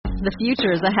The future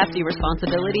is a hefty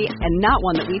responsibility and not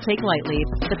one that we take lightly.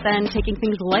 But then taking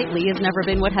things lightly has never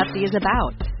been what Hefty is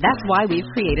about. That's why we've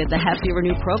created the Hefty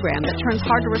Renew program that turns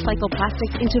hard-to-recycle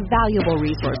plastics into valuable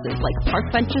resources like park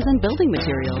benches and building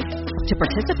materials. To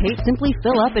participate, simply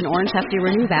fill up an orange Hefty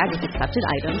Renew bag with accepted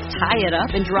items, tie it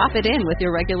up, and drop it in with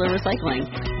your regular recycling.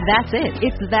 That's it.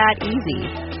 It's that easy.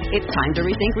 It's time to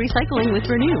rethink recycling with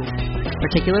Renew.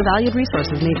 Particular valued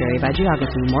resources may vary by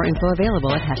geography. More info available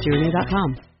at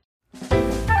heftyrenew.com.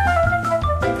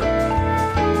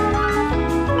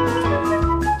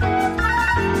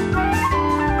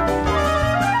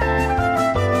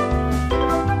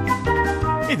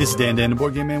 Hey, this is Dan the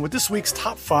Board Game Man with this week's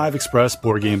Top 5 Express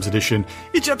Board Games Edition.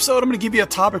 Each episode, I'm going to give you a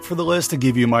topic for the list and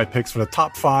give you my picks for the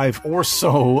top 5 or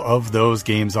so of those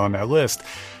games on that list.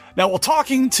 Now, while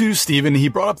talking to Steven, he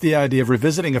brought up the idea of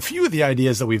revisiting a few of the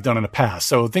ideas that we've done in the past.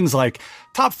 So things like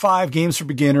top 5 games for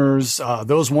beginners,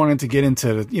 those wanting to get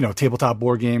into, tabletop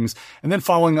board games, and then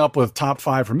following up with top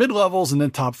 5 for mid-levels and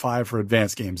then top 5 for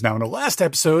advanced games. Now, in the last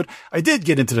episode, I did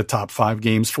get into the top 5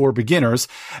 games for beginners.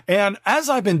 And as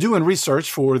I've been doing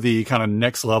research for the kind of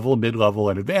next level, mid-level,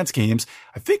 and advanced games,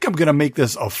 I think I'm going to make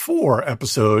this a 4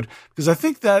 episode because I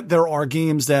think that there are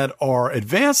games that are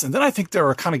advanced, and then I think there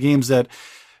are kind of games that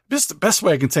the best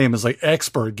way I can say them is like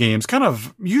expert games, kind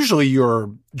of usually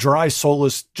your dry,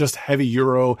 soulless, just heavy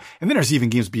Euro. And then there's even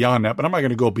games beyond that, but I'm not going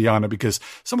to go beyond it because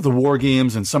some of the war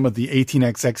games and some of the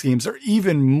 18xx games are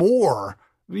even more,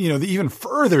 even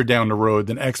further down the road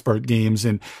than expert games.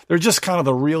 And they're just kind of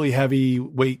the really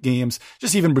heavyweight games,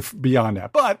 just even beyond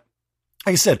that. But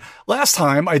like I said, last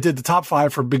time I did the top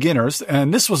 5 for beginners,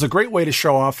 and this was a great way to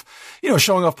showing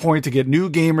off point to get new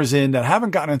gamers in that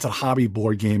haven't gotten into hobby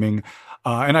board gaming.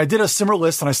 And I did a similar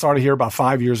list and I started here about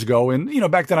 5 years ago. And,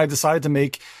 back then I decided to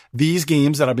make these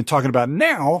games that I've been talking about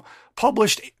now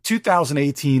published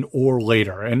 2018 or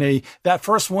later. And that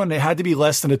first one, they had to be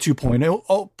less than a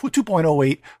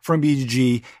 2.08 from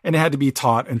BGG, and it had to be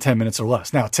taught in 10 minutes or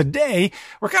less. Now, today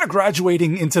we're kind of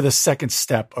graduating into the second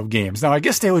step of games. Now, I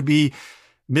guess they would be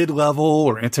mid-level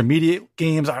or intermediate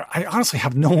games. I honestly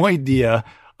have no idea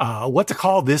what to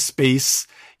call this space,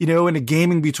 in the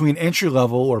gaming between entry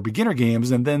level or beginner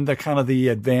games and then the kind of the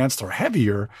advanced or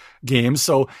heavier games.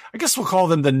 So I guess we'll call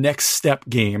them the next step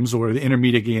games or the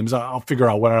intermediate games. I'll figure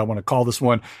out what I want to call this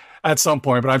one at some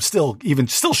point, but I'm still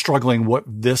struggling what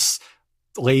this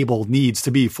label needs to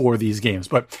be for these games.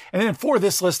 And then for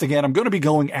this list again, I'm going to be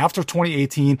going after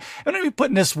 2018. I'm going to be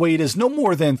putting this weight as no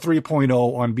more than 3.0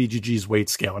 on BGG's weight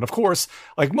scale. And of course,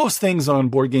 like most things on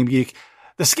Board Game Geek,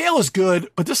 the scale is good,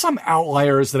 but there's some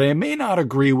outliers that I may not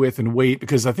agree with in weight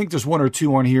because I think there's one or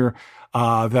two on here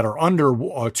that are under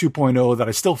 2.0 that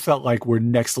I still felt like were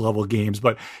next level games.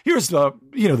 But here's the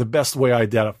best way I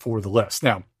did it for the list.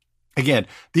 Now, again,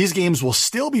 these games will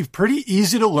still be pretty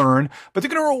easy to learn, but they're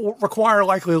going to require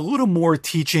likely a little more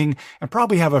teaching and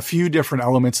probably have a few different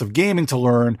elements of gaming to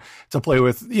learn to play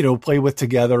with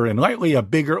together, and likely a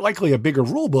bigger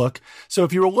rule book. So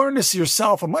if you were to learn this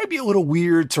yourself, it might be a little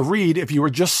weird to read if you were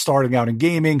just starting out in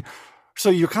gaming. So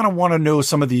you kind of want to know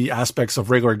some of the aspects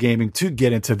of regular gaming to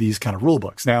get into these kind of rule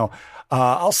books. Now,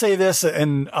 I'll say this,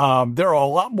 and there are a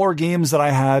lot more games that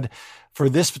I had for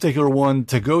this particular one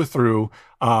to go through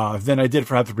than I did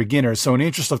for the beginners. So in the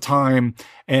interest of time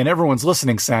and everyone's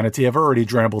listening sanity, I've already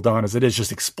drambled on as it is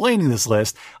just explaining this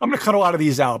list. I'm going to cut a lot of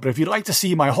these out, but if you'd like to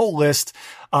see my whole list,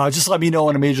 just let me know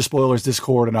in the Major Spoilers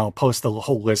Discord and I'll post the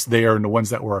whole list there and the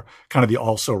ones that were kind of the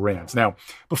also rans. Now,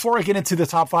 before I get into the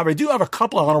top 5, I do have a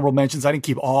couple of honorable mentions. I didn't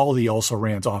keep all the also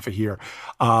rans off of here,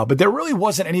 but there really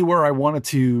wasn't anywhere I wanted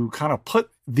to kind of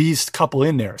put these couple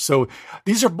in there. So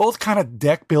these are both kind of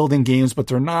deck building games, but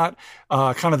they're not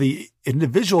kind of the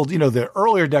individual, the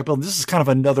earlier deck building. This is kind of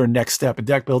another next step in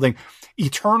deck building.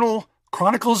 Eternal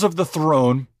Chronicles of the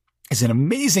Throne is an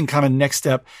amazing kind of next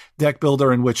step deck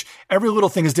builder in which every little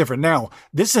thing is different. Now,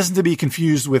 this isn't to be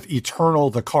confused with Eternal,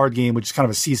 the card game, which is kind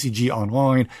of a CCG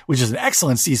online, which is an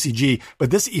excellent CCG,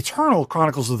 but this Eternal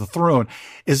Chronicles of the Throne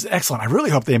is excellent. I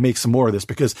really hope they make some more of this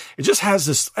because it just has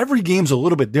this, every game's a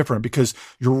little bit different because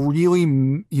you're really,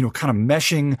 kind of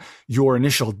meshing your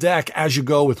initial deck as you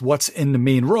go with what's in the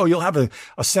main row. You'll have a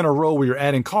center row where you're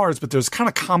adding cards, but there's kind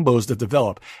of combos that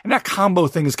develop. And that combo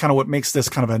thing is kind of what makes this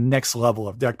kind of a next level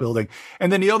of deck building. building.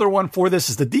 And then the other one for this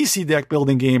is the DC deck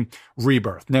building game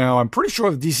Rebirth. Now, I'm pretty sure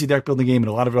the DC deck building game and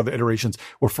a lot of other iterations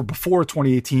were for before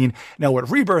 2018. Now, what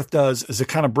Rebirth does is it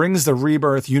kind of brings the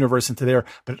Rebirth universe into there,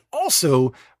 but it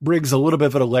also brings a little bit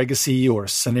of a legacy or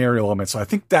scenario element. So I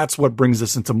think that's what brings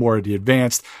this into more of the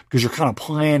advanced, because you're kind of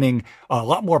planning, a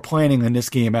lot more planning in this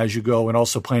game as you go, and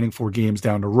also planning for games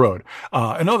down the road.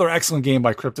 Another excellent game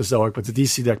by Cryptozoic, but the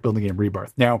DC deck building game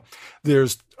Rebirth. Now,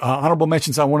 there's honorable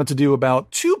mentions I wanted to do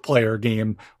about two-player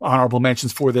game honorable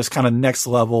mentions for this kind of next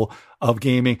level of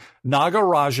gaming. Naga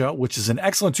Raja, which is an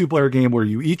excellent two-player game where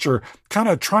you each are kind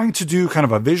of trying to do kind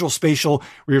of a visual spatial,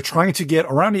 where you're trying to get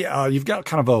around the, you've got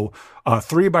kind of a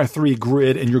 3x3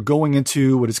 grid, and you're going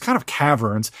into what is kind of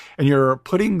caverns, and you're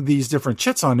putting these different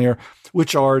chits on there,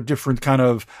 which are different kind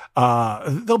of,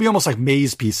 they'll be almost like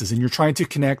maze pieces. And you're trying to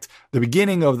connect the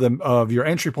beginning of your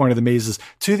entry point of the mazes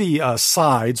to the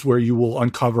sides where you will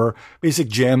uncover basic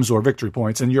gems or victory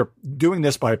points. And you're doing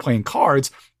this by playing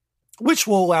cards, which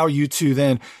will allow you to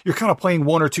then, you're kind of playing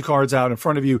one or two cards out in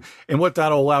front of you. And what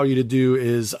that'll allow you to do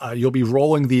is you'll be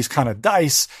rolling these kind of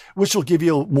dice, which will give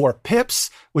you more pips,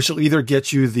 which will either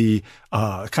get you the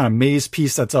kind of maze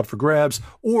piece that's up for grabs,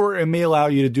 or it may allow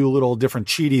you to do a little different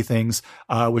cheaty things,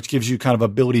 which gives you kind of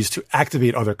abilities to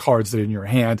activate other cards that are in your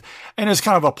hand. And it's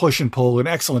kind of a push and pull, an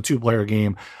excellent two-player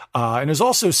game. And there's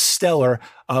also Stellar,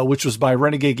 which was by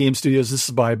Renegade Game Studios. This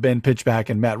is by Ben Pitchback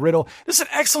and Matt Riddle. This is an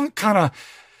excellent kind of,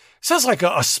 sounds like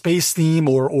a space theme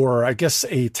or I guess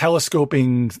a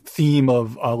telescoping theme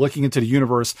of looking into the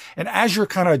universe. And as you're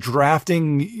kind of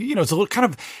drafting, you know, it's a little kind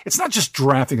of, it's not just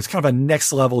drafting, it's kind of a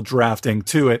next level drafting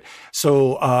to it.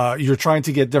 So you're trying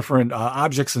to get different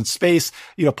objects in space,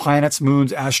 you know, planets,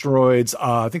 moons, asteroids,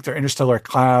 I think they're interstellar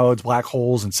clouds, black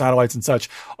holes, and satellites and such,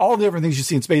 all the different things you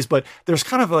see in space. But there's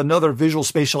kind of another visual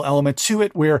spatial element to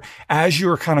it, where as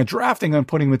you're kind of drafting and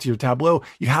putting into your tableau,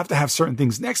 you have to have certain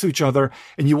things next to each other,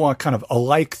 and you want kind of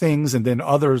alike things, and then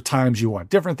other times you want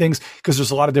different things, because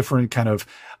there's a lot of different kind of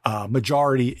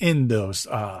majority in those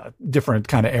different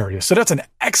kind of areas. So that's an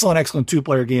excellent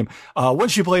two-player game.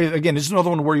 Once you play it, again, this is another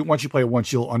one where once you play it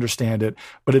once, you'll understand it,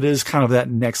 but it is kind of that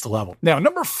next level. Now,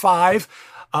 number 5,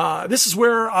 this is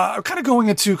where I'm kind of going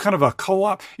into kind of a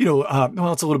co-op, you know,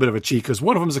 well, it's a little bit of a cheat, because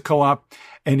one of them is a co-op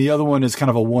and the other one is kind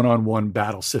of a one-on-one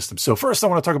battle system. So first I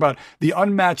want to talk about the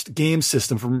Unmatched Game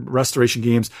system from Restoration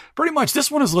Games. Pretty much this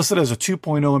one is listed as a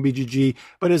 2.0 in BGG,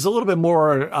 but is a little bit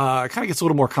more, kind of gets a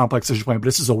little more complex as you're playing. But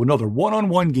this is another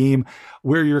one-on-one game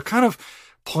where you're kind of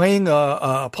playing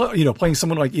playing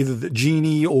someone like either the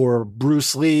Genie or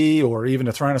Bruce Lee or even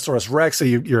a Tyrannosaurus Rex. So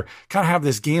you're kind of have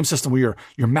this game system where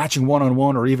you're matching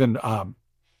one-on-one, or even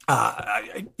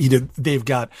they've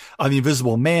got the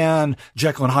Invisible Man,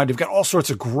 Jekyll and Hyde. They've got all sorts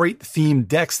of great themed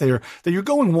decks there that you're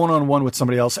going one-on-one with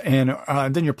somebody else, and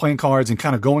then you're playing cards and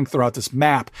kind of going throughout this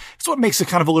map. It's what makes it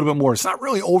kind of a little bit more, it's not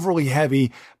really overly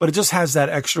heavy, but it just has that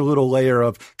extra little layer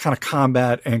of kind of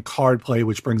combat and card play,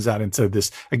 which brings that into this,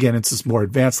 again, it's this more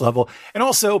advanced level. And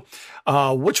also,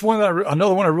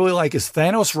 another one I really like is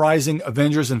Thanos Rising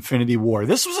Avengers Infinity War.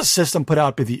 This was a system put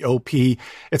out by the OP.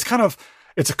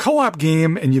 It's a co-op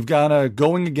game, and you've got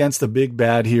going against the big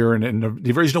bad here. And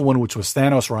the original one, which was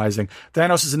Thanos Rising,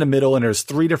 Thanos is in the middle, and there's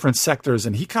 3 different sectors,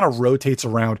 and he kind of rotates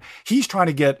around. He's trying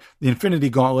to get the Infinity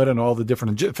Gauntlet and all the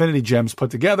different Infinity Gems put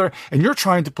together, and you're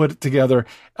trying to put together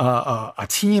a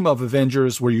team of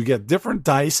Avengers where you get different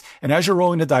dice, and as you're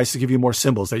rolling the dice to give you more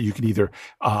symbols that you can either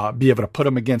be able to put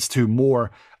them against to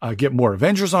more get more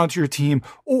Avengers onto your team,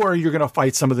 or you're going to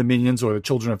fight some of the minions or the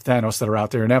children of Thanos that are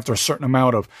out there. And after a certain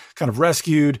amount of kind of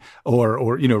rescued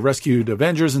or rescued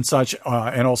Avengers and such,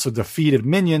 and also defeated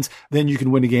minions, then you can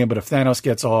win the game. But if Thanos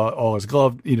gets all his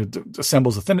glove,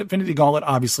 assembles the Infinity Gauntlet,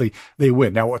 obviously they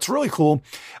win. Now, what's really cool,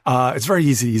 it's very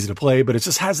easy to play, but it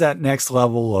just has that next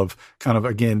level of kind of,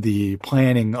 again, the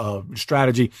planning of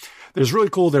strategy. There's really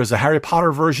cool. There's a Harry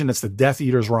Potter version. That's the Death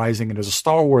Eaters Rising. And there's a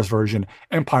Star Wars version,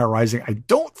 Empire Rising. I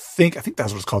think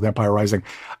that's what it's called, Empire Rising.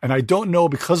 And I don't know,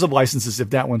 because of licenses,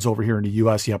 if that one's over here in the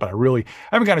US yet, but I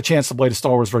haven't got a chance to play the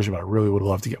Star Wars version, but I really would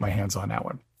love to get my hands on that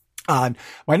one.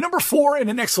 My number 4 in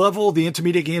the next level, the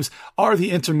intermediate games, are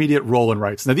the intermediate roll and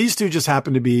writes. Now, these two just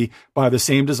happen to be by the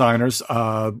same designers,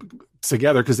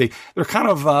 together, because they're kind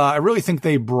of, I really think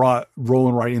they brought roll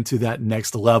and write into that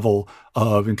next level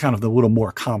of, and kind of the little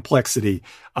more complexity,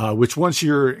 which once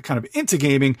you're kind of into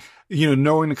gaming,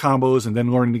 knowing the combos and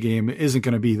then learning the game isn't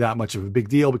going to be that much of a big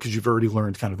deal because you've already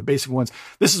learned kind of the basic ones.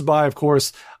 This is by, of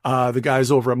course, the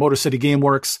guys over at Motor City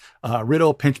Gameworks,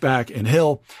 Riddle, Pinchback, and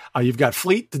Hill. You've got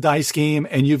Fleet, the dice game,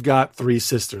 and you've got Three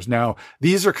Sisters. Now,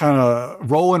 these are kind of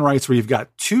roll and writes where you've got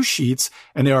 2 sheets,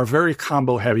 and they are very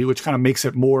combo heavy, which kind of makes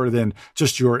it more than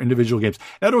just your individual games.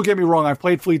 Now, don't get me wrong. I've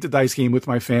played Fleet, the dice game with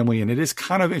my family, and it is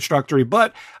kind of introductory,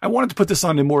 but I wanted to put this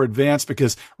on to more advanced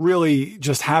because really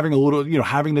just having a little,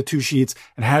 having the 2 sheets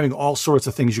and having all sorts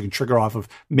of things you can trigger off of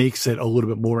makes it a little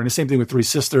bit more. And the same thing with Three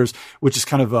Sisters, which is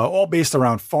kind of all based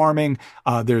around farming.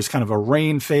 There's kind of a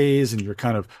rain phase and you're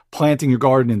kind of planting your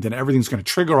garden and then everything's going to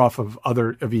trigger off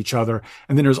of each other.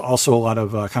 And then there's also a lot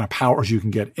of kind of powers you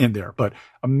can get in there, but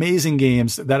amazing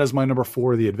games. That is my number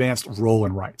 4, the advanced roll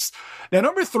and writes. Now,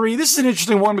 number 3, this is an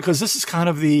interesting one because this is kind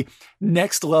of the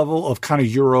next level of kind of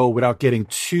Euro without getting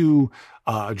too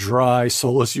dry,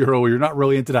 soulless Euro. You're not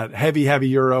really into that heavy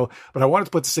Euro, but I wanted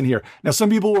to put this in here. Now, some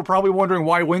people were probably wondering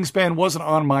why Wingspan wasn't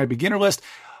on my beginner list.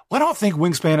 Well, I don't think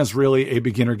Wingspan is really a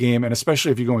beginner game, and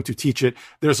especially if you're going to teach it,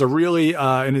 there's a really,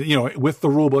 with the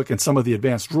rulebook and some of the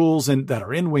advanced rules that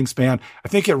are in Wingspan, I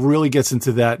think it really gets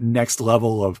into that next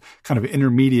level of kind of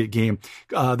intermediate game.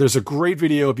 There's a great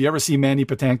video. If you ever see Mandy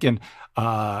Patinkin,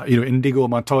 Indigo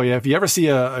Montoya, if you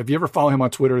ever follow him on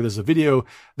Twitter, there's a video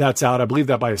that's out. I believe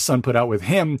that by his son put out with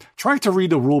him trying to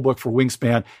read the rulebook for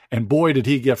Wingspan, and boy, did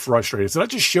he get frustrated. So that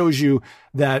just shows you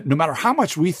that no matter how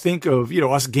much we think of,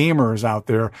 us gamers out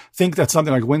there, think that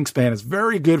something like Wingspan is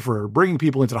very good for bringing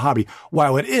people into the hobby.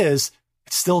 While it is,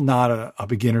 it's still not a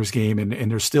beginner's game,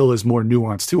 and there still is more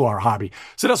nuance to our hobby.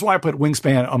 So that's why I put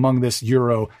Wingspan among this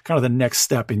Euro, kind of the next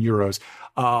step in Euros.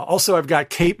 Also, I've got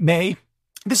Cape May.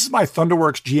 This is my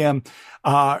Thunderworks GM.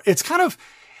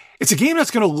 It's a game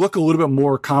that's going to look a little bit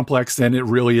more complex than it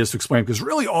really is to explain, because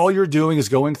really all you're doing is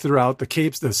going throughout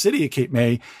the city of Cape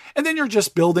May, and then you're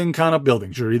just building kind of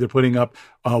buildings. You're either putting up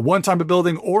one type of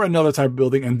building or another type of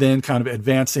building, and then kind of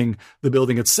advancing the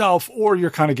building itself, or you're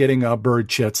kind of getting bird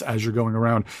chits as you're going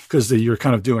around because you're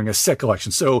kind of doing a set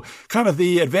collection. So kind of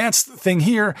the advanced thing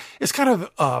here is kind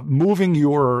of moving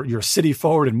your city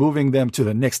forward and moving them to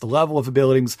the next level of the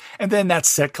buildings, and then that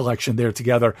set collection there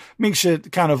together makes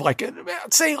it kind of like,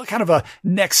 I'd say, kind of a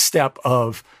next step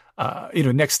of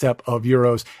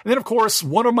Euros. And then, of course,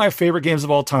 one of my favorite games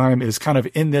of all time is kind of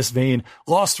in this vein,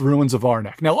 Lost Ruins of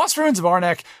Arnak. Now, Lost Ruins of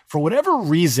Arnak, for whatever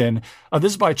reason,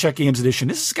 this is by Czech Games Edition.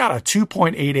 This has got a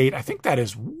 2.88. I think that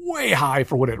is way high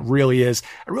for what it really is.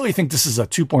 I really think this is a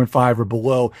 2.5 or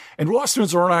below. And Lost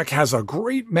Ruins of Arnak has a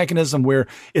great mechanism where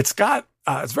it's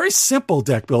very simple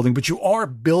deck building, but you are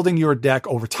building your deck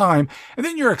over time. And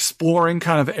then you're exploring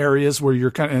kind of areas where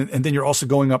and then you're also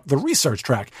going up the research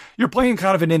track. You're playing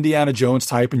kind of an Indiana Jones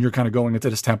type, and you're kind of going into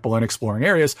this temple and exploring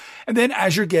areas. And then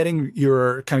as you're getting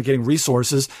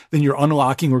resources, then you're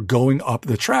unlocking or going up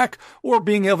the track, or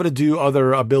being able to do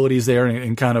other abilities there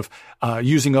and kind of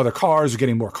using other cards or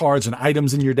getting more cards and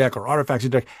items in your deck or artifacts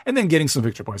in your deck, and then getting some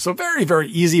victory points. So very, very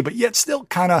easy, but yet still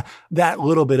kind of that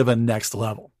little bit of a next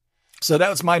level. So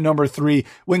that was my number 3,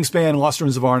 Wingspan, Lost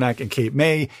Ruins of Arnak, and Cape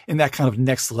May in that kind of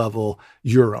next level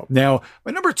Euro. Now,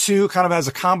 my number 2 kind of has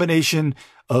a combination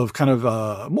of kind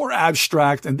of more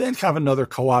abstract and then kind of another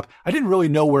co-op. I didn't really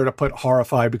know where to put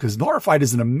Horrified, because Horrified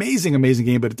is an amazing, amazing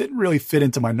game, but it didn't really fit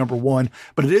into my number 1.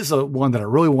 But it is one that I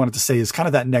really wanted to say is kind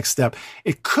of that next step.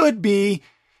 It could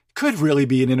really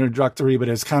be an introductory, but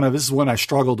this is one I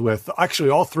struggled with. Actually,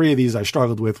 all 3 of these I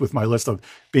struggled with my list of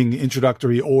being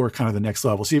introductory or kind of the next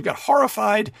level. So you've got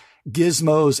Horrified,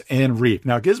 Gizmos, and Reef.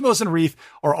 Now, Gizmos and Reef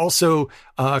are also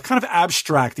kind of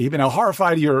abstract even. Now,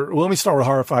 Horrified, let me start with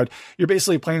Horrified. You're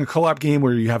basically playing a co-op game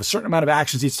where you have a certain amount of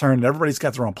actions each turn, and everybody's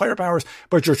got their own player powers,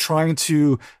 but you're trying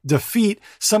to defeat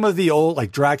some of the old,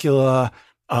 like Dracula,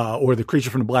 or the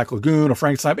Creature from the Black Lagoon, or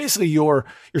Frankenstein. Basically, you're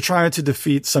trying to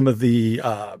defeat some of the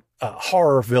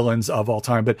horror villains of all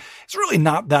time, but it's really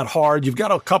not that hard. You've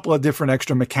got a couple of different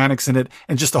extra mechanics in it,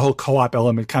 and just the whole co-op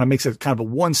element kind of makes it kind of a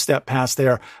one-step past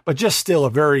there, but just still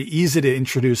a very easy to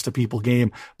introduce to people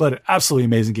game, but absolutely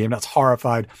amazing game. That's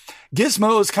Horrified.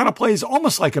 Gizmos kind of plays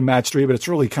almost like a match 3, but it's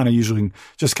really kind of usually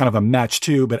just kind of a match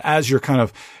 2. But as you're kind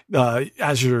of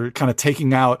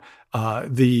taking out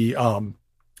the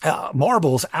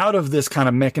marbles out of this kind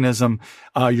of mechanism,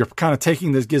 you're kind of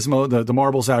taking this gizmo, the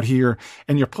marbles out here,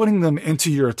 and you're putting them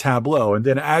into your tableau. And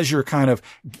then as you're kind of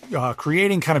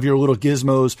creating kind of your little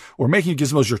gizmos or making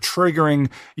gizmos, you're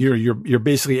triggering, you're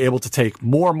basically able to take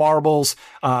more marbles.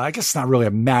 I guess it's not really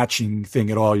a matching thing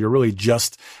at all. You're really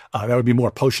just That would be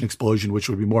more Potion Explosion, which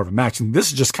would be more of a max. And this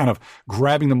is just kind of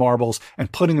grabbing the marbles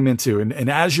and putting them into. And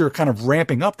as you're kind of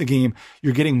ramping up the game,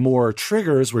 you're getting more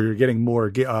triggers where you're getting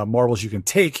more marbles you can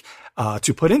take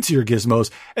to put into your gizmos,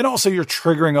 and also you're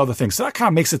triggering other things. So that kind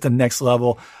of makes it the next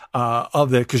level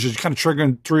of it, because you're kind of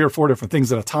triggering 3 or 4 different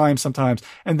things at a time sometimes,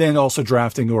 and then also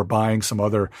drafting or buying some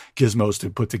other gizmos to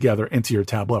put together into your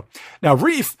tableau. Now,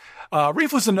 Reef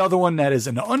was another one that is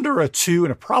an under a 2,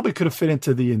 and it probably could have fit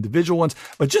into the individual ones,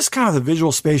 but just kind of the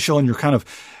visual spatial, and you're kind of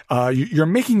you're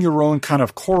making your own kind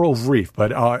of coral reef.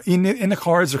 But in the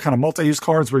cards, they're kind of multi-use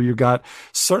cards where you've got a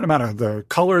certain amount of the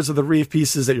colors of the reef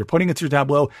pieces that you're putting into your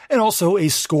tableau, and also a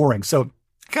scoring. So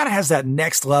kind of has that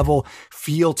next level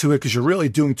feel to it, because you're really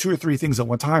doing 2 or 3 things at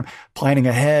one time, planning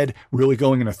ahead, really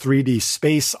going in a 3D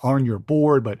space on your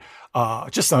board. But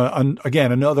just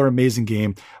again, another amazing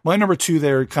game. My number 2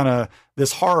 there, kind of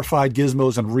this horrified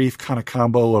gizmos and reef kind of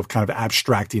combo of kind of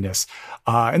abstractiness.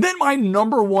 And then my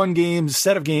number 1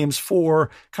 set of games for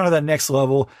kind of that next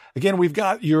level. Again, we've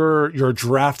got your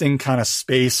drafting kind of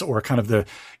space, or kind of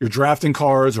your drafting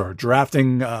cards, or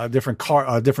drafting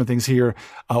different things here,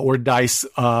 or dice.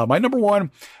 My number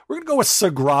 1, we're going to go with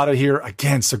Sagrada here.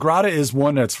 Again, Sagrada is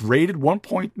one that's rated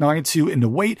 1.92 in the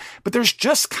weight, but there's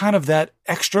just kind of that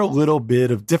extra little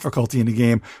bit of difficulty in the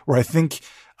game where I think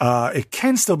it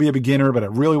can still be a beginner, but I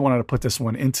really wanted to put this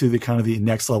one into the kind of the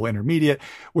next level intermediate,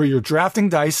 where you're drafting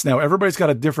dice. Now, everybody's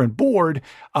got a different board,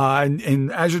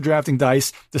 and as you're drafting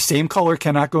dice, the same color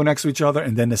cannot go next to each other,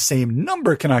 and then the same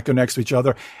number cannot go next to each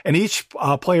other. And each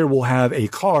player will have a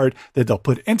card that they'll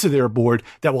put into their board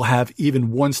that will have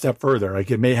even one step further. Like,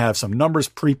 it may have some numbers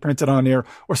pre-printed on there,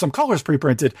 or some colors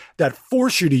pre-printed that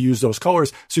force you to use those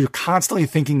colors. So you're constantly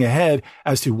thinking ahead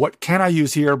as to what can I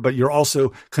use here, but you're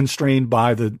also constrained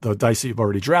by the dice that you've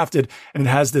already drafted. And it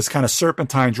has this kind of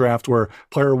serpentine draft where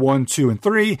player 1, 2, and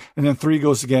 3, and then 3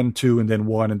 goes again, 2, and then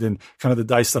 1, and then kind of the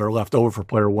dice that are left over for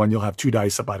player 1, you'll have 2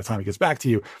 dice by the time it gets back to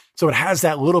you. So it has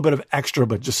that little bit of extra,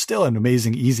 but just still an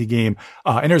amazing, easy game.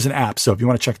 And there's an app, so if you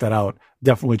want to check that out,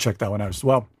 definitely check that one out as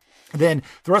well. Then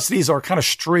the rest of these are kind of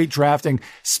straight drafting.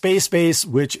 Space Base,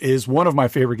 which is one of my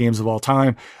favorite games of all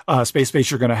time. Space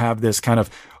Base, you're going to have this kind of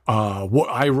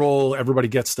I roll, everybody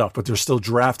gets stuff, but there's still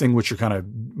drafting, which you're kind of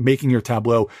making your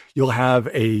tableau. You'll have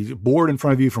a board in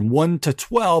front of you from 1 to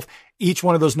 12. Each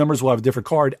one of those numbers will have a different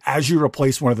card. As you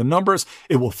replace one of the numbers,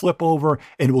 it will flip over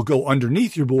and it will go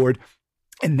underneath your board.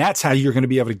 And that's how you're going to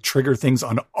be able to trigger things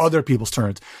on other people's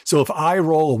turns. So if I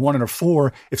roll a 1 and a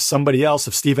 4, if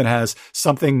Steven has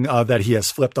something that he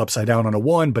has flipped upside down on a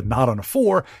 1, but not on a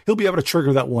 4, he'll be able to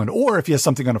trigger that 1. Or if he has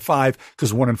something on a 5,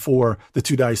 because 1 and 4, the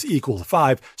 2 dice equal to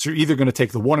 5. So you're either going to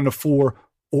take the 1 and a 4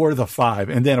 or the 5.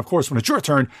 And then, of course, when it's your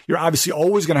turn, you're obviously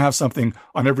always going to have something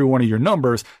on every one of your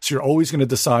numbers. So you're always going to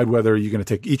decide whether you're going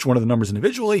to take each one of the numbers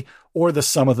individually or the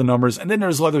sum of the numbers. And then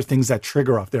there's other things that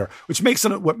trigger off there, which makes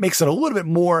it, what makes it a little bit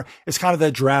more is kind of the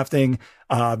drafting,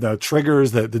 the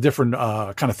triggers, the different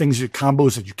kind of things,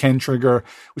 combos that you can trigger,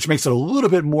 which makes it a little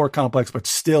bit more complex, but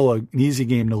still an easy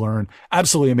game to learn.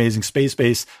 Absolutely amazing. Space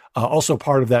Base, also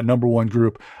part of that number 1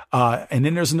 group. And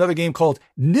then there's another game called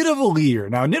Nidavellir.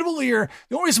 Now, Nidavellir,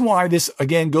 the only reason why this,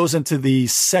 again, goes into the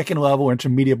second level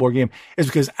intermediate board game is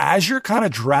because as you're kind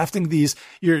of drafting these,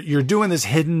 you're doing this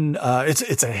hidden,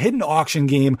 it's a hidden auction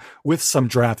game with some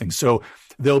drafting. So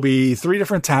there'll be 3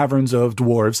 different taverns of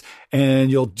dwarves,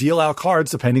 and you'll deal out cards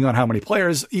depending on how many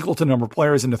players, equal to the number of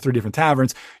players in the 3 different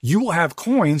taverns. You will have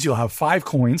coins. You'll have 5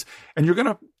 coins, and you're going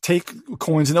to take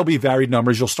coins, and there'll be varied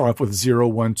numbers. You'll start off with 0,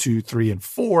 1, 2, 3, and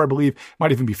 4, I believe.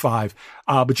 Might even be 5.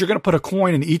 But you're going to put a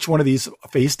coin in each one of these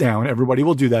face down. Everybody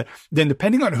will do that. Then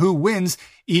depending on who wins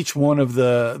each one of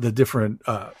the different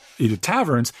either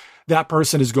taverns, that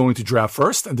person is going to draft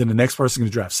first, and then the next person is going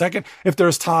to draft second. If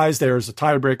there's ties, there's a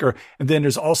tiebreaker. And then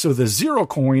there's also the 0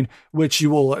 coin, which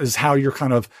is how you're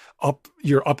kind of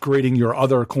you're upgrading your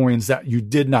other coins that you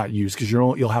did not use, because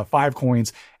you'll have 5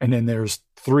 coins, and then there's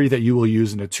 3 that you will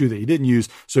use and the 2 that you didn't use.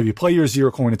 So if you play your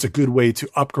 0 coin, it's a good way to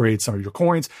upgrade some of your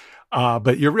coins.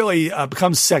 But you're really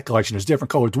becomes set collection. There's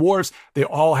different colored dwarves. They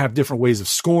all have different ways of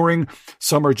scoring.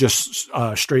 Some are just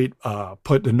straight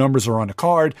put the numbers are on the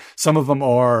card. Some of them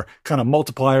are kind of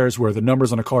multipliers where the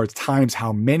numbers on the card times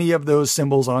how many of those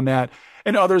symbols on that.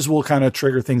 And others will kind of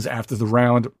trigger things after the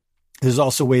round. There's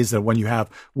also ways that when you have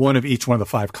one of each one of the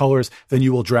 5 colors, then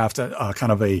you will draft a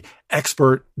kind of a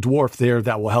expert dwarf there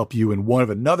that will help you in one of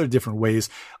another different ways.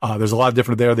 There's a lot of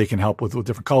different there. They can help with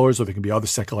different colors, or they can be other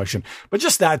set collection. But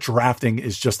just that drafting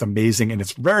is just amazing, and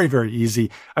it's very, very easy.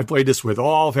 I've played this with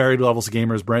all varied levels of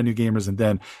gamers, brand new gamers, and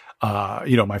then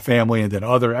my family and then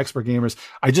other expert gamers.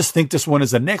 I just think this one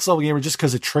is the next level gamer just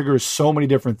because it triggers so many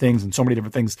different things and so many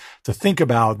different things to think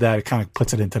about that it kind of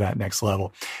puts it into that next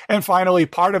level. And finally,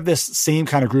 part of this same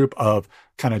kind of group of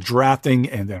kind of drafting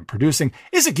and then producing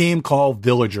is a game called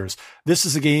Villagers. This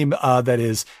is a game that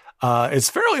is it's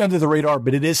fairly under the radar,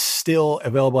 but it is still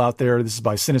available out there. This is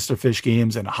by Sinister Fish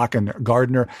Games and Håkon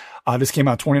Gardner. This came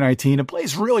out 2019. It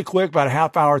plays really quick, about a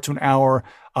half hour to an hour,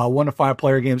 1 to 5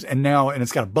 player games. And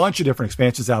it's got a bunch of different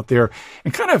expansions out there.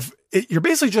 And you're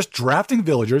basically just drafting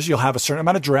villagers. You'll have a certain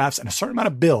amount of drafts and a certain amount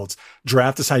of builds.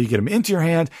 Draft is how you get them into your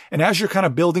hand. And as you're kind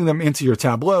of building them into your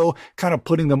tableau, kind of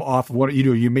putting them off of what you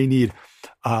do, you may need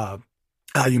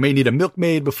a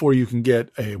milkmaid before you can get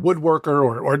a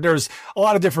woodworker, or there's a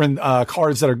lot of different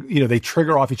cards that are, they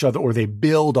trigger off each other or they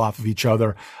build off of each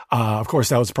other. Of course,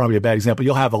 that was probably a bad example.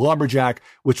 You'll have a lumberjack,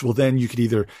 which will then you could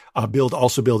either build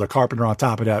a carpenter on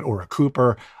top of that or a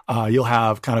cooper. You'll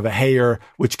have kind of a hayer,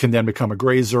 which can then become a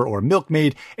grazer or a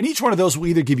milkmaid. And each one of those will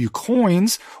either give you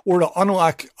coins or to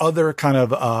unlock other kind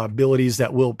of abilities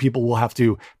that people will have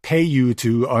to pay you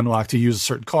to unlock to use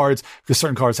certain cards, because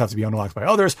certain cards have to be unlocked by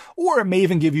others, or it may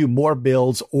even give you more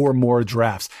builds or more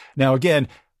drafts. Now, again,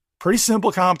 pretty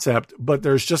simple concept, but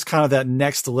there's just kind of that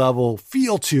next level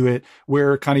feel to it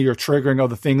where kind of you're triggering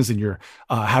other things and you're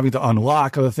having to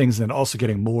unlock other things and also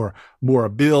getting more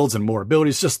builds and more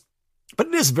abilities. But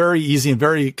it is very easy and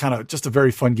very kind of just a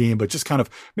very fun game, but just kind of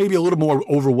maybe a little more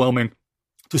overwhelming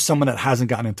to someone that hasn't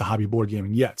gotten into hobby board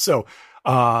gaming yet. So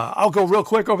I'll go real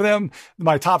quick over them.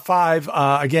 My top 5,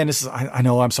 again, this is, I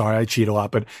know, I'm sorry, I cheat a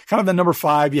lot, but kind of the number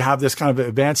 5, you have this kind of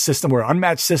advanced system where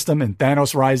Unmatched System and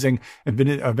Thanos Rising and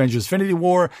Avengers Infinity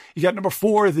War. You got number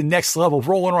 4, the next level of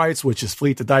Roll and Rights, which is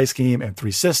Fleet the Dice Game and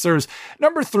Three Sisters.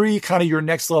 Number 3, kind of your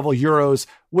next level Euros,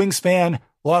 Wingspan,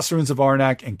 Lost Ruins of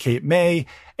Arnak, and Cape May.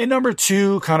 And number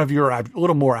 2, kind of your a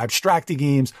little more abstracty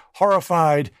games,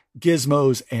 Horrified,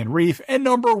 Gizmos, and Reef. And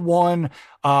number 1,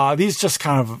 these just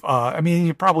kind of,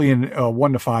 you're probably in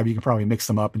 1 to 5, you can probably mix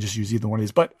them up and just use either one of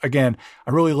these. But again,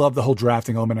 I really love the whole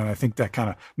drafting element, and I think that kind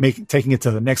of taking it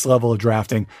to the next level of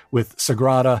drafting with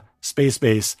Sagrada, Space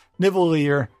Base,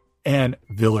 Nivelier, and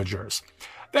Villagers.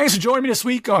 Thanks for joining me this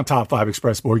week on Top 5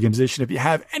 Express Board Games Edition. If you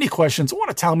have any questions, or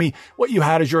want to tell me what you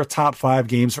had as your top 5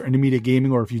 games for intermediate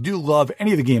gaming, or if you do love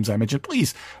any of the games I mentioned,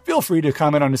 please feel free to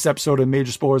comment on this episode at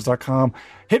majorspoilers.com.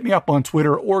 Hit me up on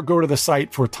Twitter or go to the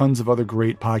site for tons of other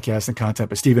great podcasts and content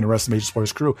by Steve and the rest of the Major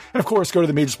Spoilers crew. And of course, go to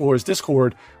the Major Spoilers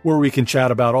Discord where we can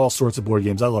chat about all sorts of board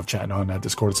games. I love chatting on that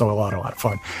Discord. It's a lot of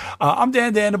fun. I'm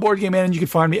Dan, the Board Game Man, and you can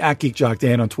find me at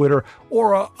GeekJockDan on Twitter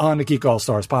or on the Geek All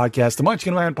Stars podcast, the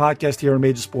Munchkin Land podcast here on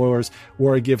Major Spoilers,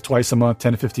 where I give twice a month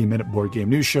 10 to 15 minute board game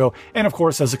news show. And of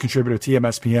course, as a contributor to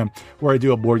TMSPM, where I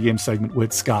do a board game segment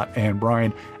with Scott and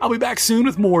Brian. I'll be back soon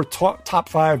with more top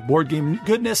 5 board game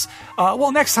goodness.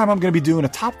 Next time I'm going to be doing a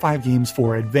top 5 games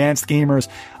for advanced gamers.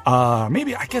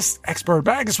 Maybe, I guess, expert,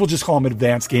 but I guess we'll just call them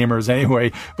advanced gamers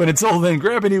anyway. But until then,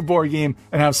 grab a new board game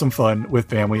and have some fun with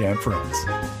family and friends.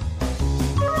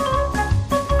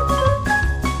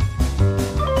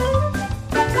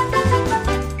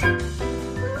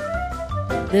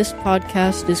 This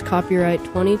podcast is copyright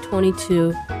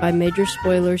 2022 by Major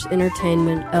Spoilers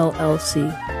Entertainment,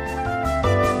 LLC.